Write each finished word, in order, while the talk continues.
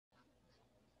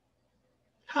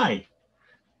Hi,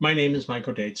 my name is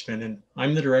Michael Daitzman, and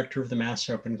I'm the director of the Mass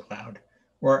Open Cloud,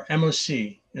 or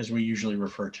MOC as we usually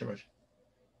refer to it.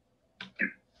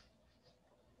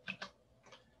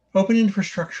 Open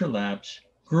Infrastructure Labs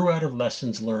grew out of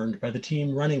lessons learned by the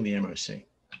team running the MOC.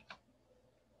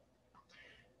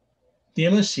 The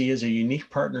MOC is a unique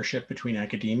partnership between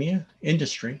academia,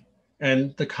 industry,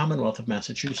 and the Commonwealth of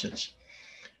Massachusetts.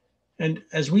 And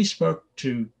as we spoke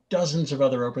to dozens of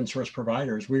other open source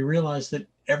providers, we realized that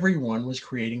everyone was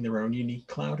creating their own unique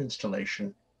cloud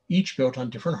installation, each built on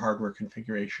different hardware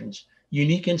configurations,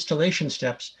 unique installation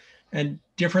steps, and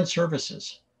different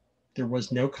services. There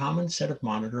was no common set of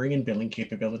monitoring and billing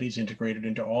capabilities integrated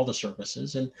into all the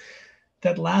services. And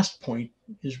that last point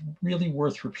is really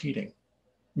worth repeating.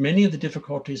 Many of the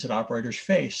difficulties that operators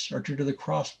face are due to the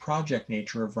cross-project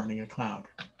nature of running a cloud.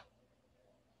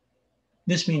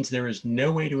 This means there is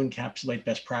no way to encapsulate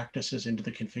best practices into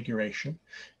the configuration,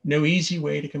 no easy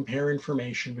way to compare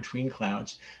information between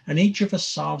clouds, and each of us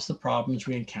solves the problems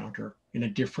we encounter in a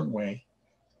different way,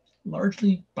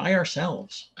 largely by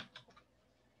ourselves.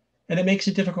 And it makes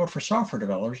it difficult for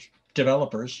software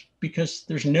developers because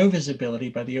there's no visibility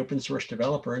by the open source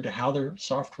developer into how their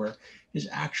software is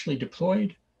actually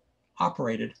deployed,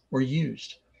 operated, or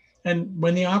used. And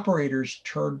when the operators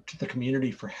turn to the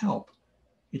community for help,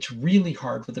 it's really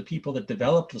hard for the people that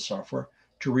developed the software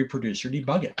to reproduce or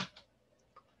debug it.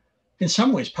 In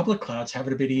some ways, public clouds have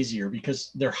it a bit easier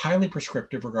because they're highly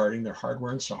prescriptive regarding their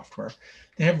hardware and software.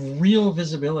 They have real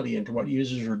visibility into what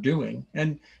users are doing,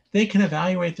 and they can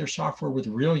evaluate their software with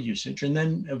real usage and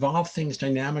then evolve things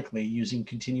dynamically using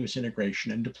continuous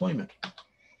integration and deployment.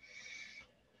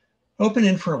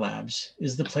 OpenInfra Labs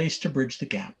is the place to bridge the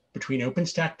gap between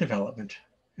OpenStack development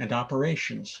and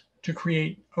operations to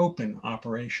create open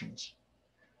operations.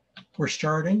 We're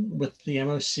starting with the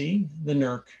MOC, the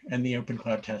NERC, and the Open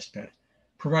Cloud Testbed,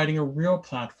 providing a real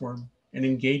platform and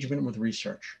engagement with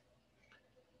research.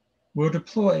 We'll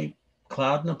deploy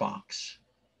cloud in a box,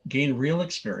 gain real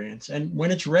experience, and when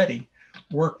it's ready,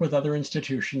 work with other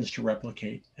institutions to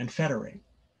replicate and federate.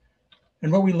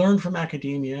 And what we learn from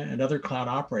academia and other cloud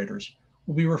operators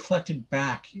will be reflected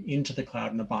back into the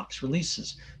cloud in a box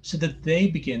releases so that they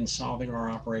begin solving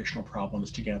our operational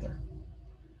problems together.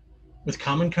 With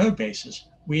common code bases,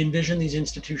 we envision these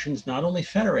institutions not only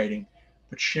federating,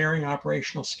 but sharing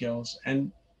operational skills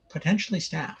and potentially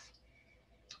staff.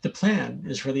 The plan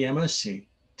is for the MOC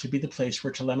to be the place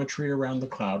where telemetry around the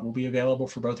cloud will be available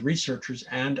for both researchers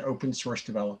and open source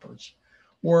developers,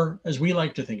 or as we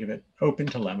like to think of it, open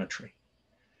telemetry.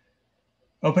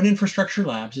 Open Infrastructure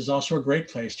Labs is also a great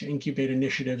place to incubate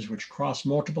initiatives which cross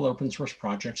multiple open source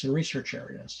projects and research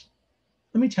areas.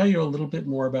 Let me tell you a little bit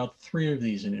more about 3 of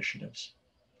these initiatives: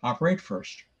 Operate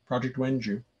First, Project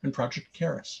Wenju, and Project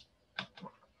Keras.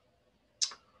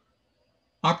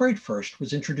 Operate First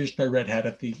was introduced by Red Hat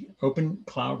at the Open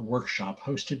Cloud Workshop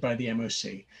hosted by the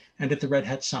MOC and at the Red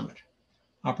Hat Summit.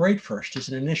 Operate First is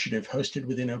an initiative hosted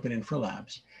within Open Infra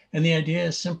Labs, and the idea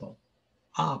is simple.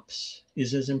 Ops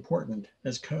is as important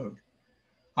as code.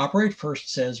 Operate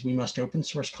First says we must open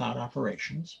source cloud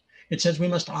operations. It says we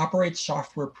must operate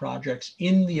software projects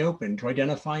in the open to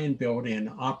identify and build in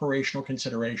operational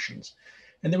considerations,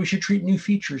 and that we should treat new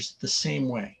features the same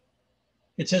way.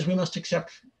 It says we must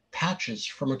accept patches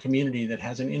from a community that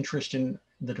has an interest in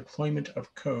the deployment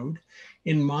of code,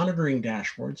 in monitoring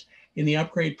dashboards, in the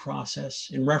upgrade process,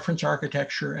 in reference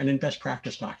architecture, and in best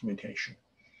practice documentation.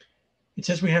 It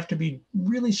says we have to be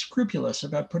really scrupulous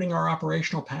about putting our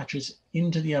operational patches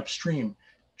into the upstream,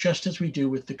 just as we do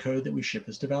with the code that we ship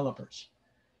as developers.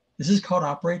 This is called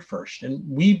Operate First, and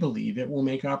we believe it will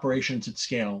make operations at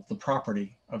scale the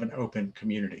property of an open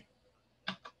community.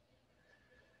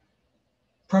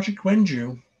 Project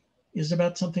Wenju is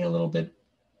about something a little bit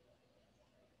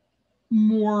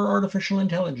more artificial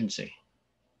intelligence-y.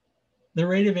 The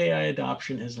rate of AI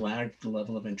adoption has lagged the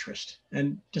level of interest,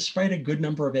 and despite a good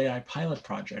number of AI pilot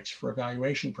projects for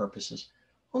evaluation purposes,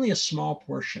 only a small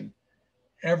portion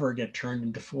ever get turned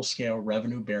into full-scale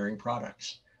revenue-bearing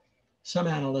products. Some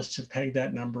analysts have pegged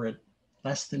that number at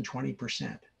less than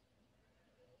 20%.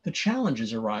 The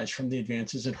challenges arise from the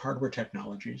advances in hardware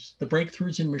technologies, the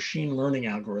breakthroughs in machine learning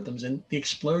algorithms, and the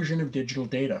explosion of digital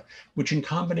data, which in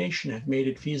combination have made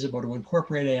it feasible to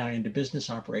incorporate AI into business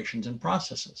operations and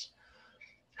processes.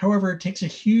 However, it takes a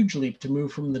huge leap to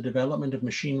move from the development of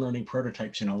machine learning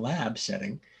prototypes in a lab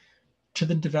setting to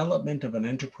the development of an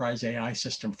enterprise AI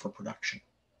system for production.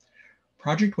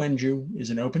 Project Wenju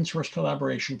is an open source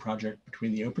collaboration project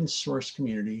between the open source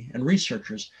community and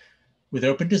researchers with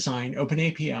open design, open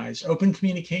APIs, open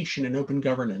communication, and open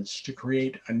governance to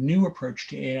create a new approach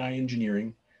to AI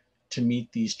engineering to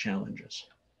meet these challenges.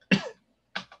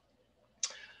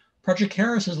 Project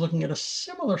Keras is looking at a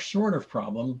similar sort of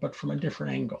problem, but from a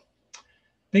different angle.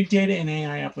 Big data and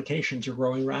AI applications are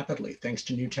growing rapidly thanks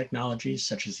to new technologies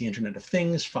such as the Internet of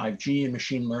Things, 5G, and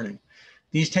machine learning.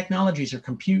 These technologies are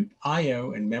compute,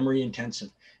 I/O, and memory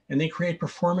intensive, and they create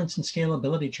performance and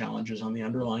scalability challenges on the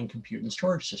underlying compute and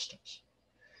storage systems.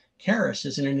 Keras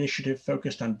is an initiative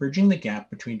focused on bridging the gap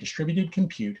between distributed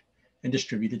compute and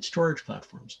distributed storage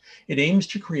platforms. It aims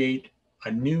to create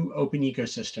a new open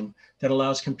ecosystem that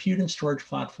allows compute and storage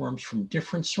platforms from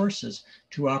different sources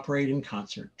to operate in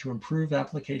concert to improve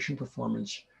application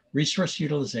performance, resource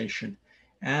utilization,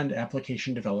 and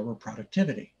application developer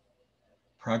productivity.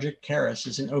 Project Keras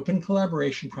is an open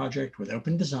collaboration project with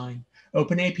open design,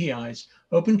 open APIs,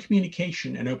 open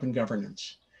communication, and open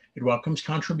governance. It welcomes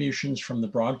contributions from the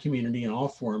broad community in all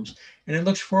forms, and it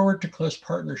looks forward to close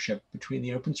partnership between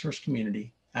the open source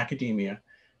community, academia,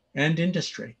 and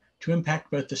industry to impact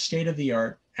both the state of the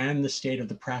art and the state of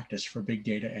the practice for big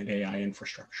data and AI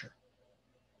infrastructure.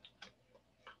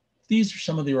 These are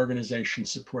some of the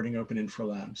organizations supporting OpenInfra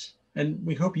Labs, and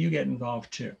we hope you get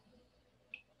involved too.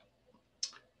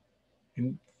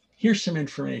 And here's some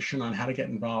information on how to get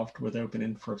involved with Open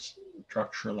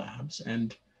Infrastructure Labs,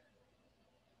 and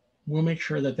we'll make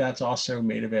sure that that's also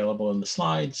made available in the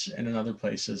slides and in other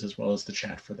places, as well as the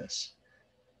chat for this.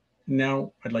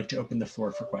 Now I'd like to open the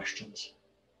floor for questions.